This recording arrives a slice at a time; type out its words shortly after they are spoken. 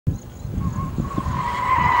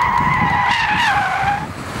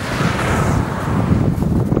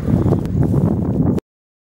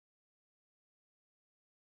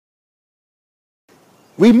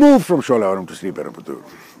We moved from Sholavaram to Sri Perumbudur.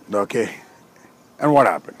 Okay. And what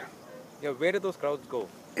happened? Yeah, where did those crowds go?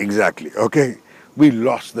 Exactly. Okay. We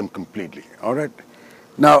lost them completely. All right.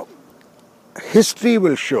 Now, history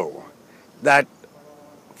will show that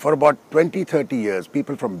for about 20, 30 years,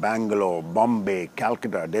 people from Bangalore, Bombay,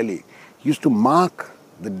 Calcutta, Delhi used to mark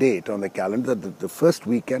the date on the calendar that the first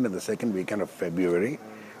weekend and the second weekend of February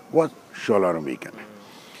was Sholavaram weekend.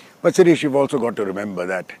 But Sirish, you've also got to remember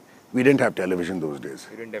that we didn't have television those days.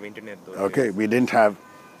 We didn't have internet those Okay, days. we didn't have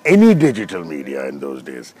any digital media in those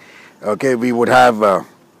days. Okay, we would have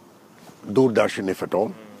Doordarshan if at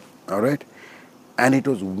all. All right, and it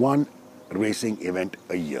was one racing event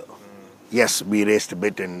a year. Yes, we raced a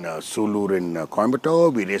bit in Sulur in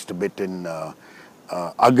Coimbatore. We raced a bit in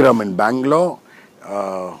Agram in Bangalore.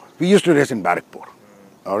 We used to race in Barrackpore.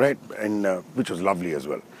 All right, and which was lovely as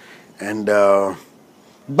well. And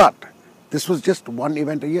but this was just one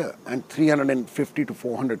event a year, and 350 to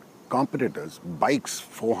 400 competitors, bikes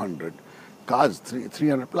 400, cars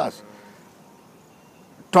 300 plus.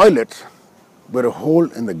 Toilets were a hole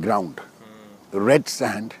in the ground, red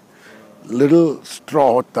sand, little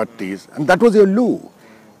straw tattis, and that was your loo.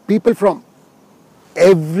 People from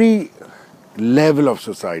every level of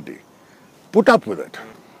society put up with it.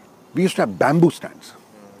 We used to have bamboo stands,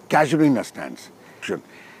 casuarina stands.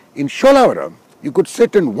 In Sholavaram, you could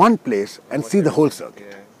sit in one place and see the whole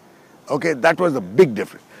circuit. Okay, that was a big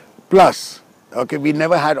difference. Plus, okay, we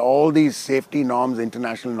never had all these safety norms,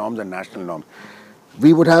 international norms and national norms.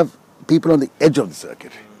 We would have people on the edge of the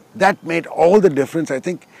circuit. That made all the difference, I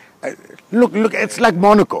think. Look, it's like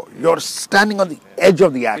Monaco. You're standing on the edge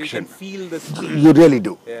of the action. You can feel the speed. You really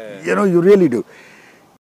do. Yeah. You know, you really do.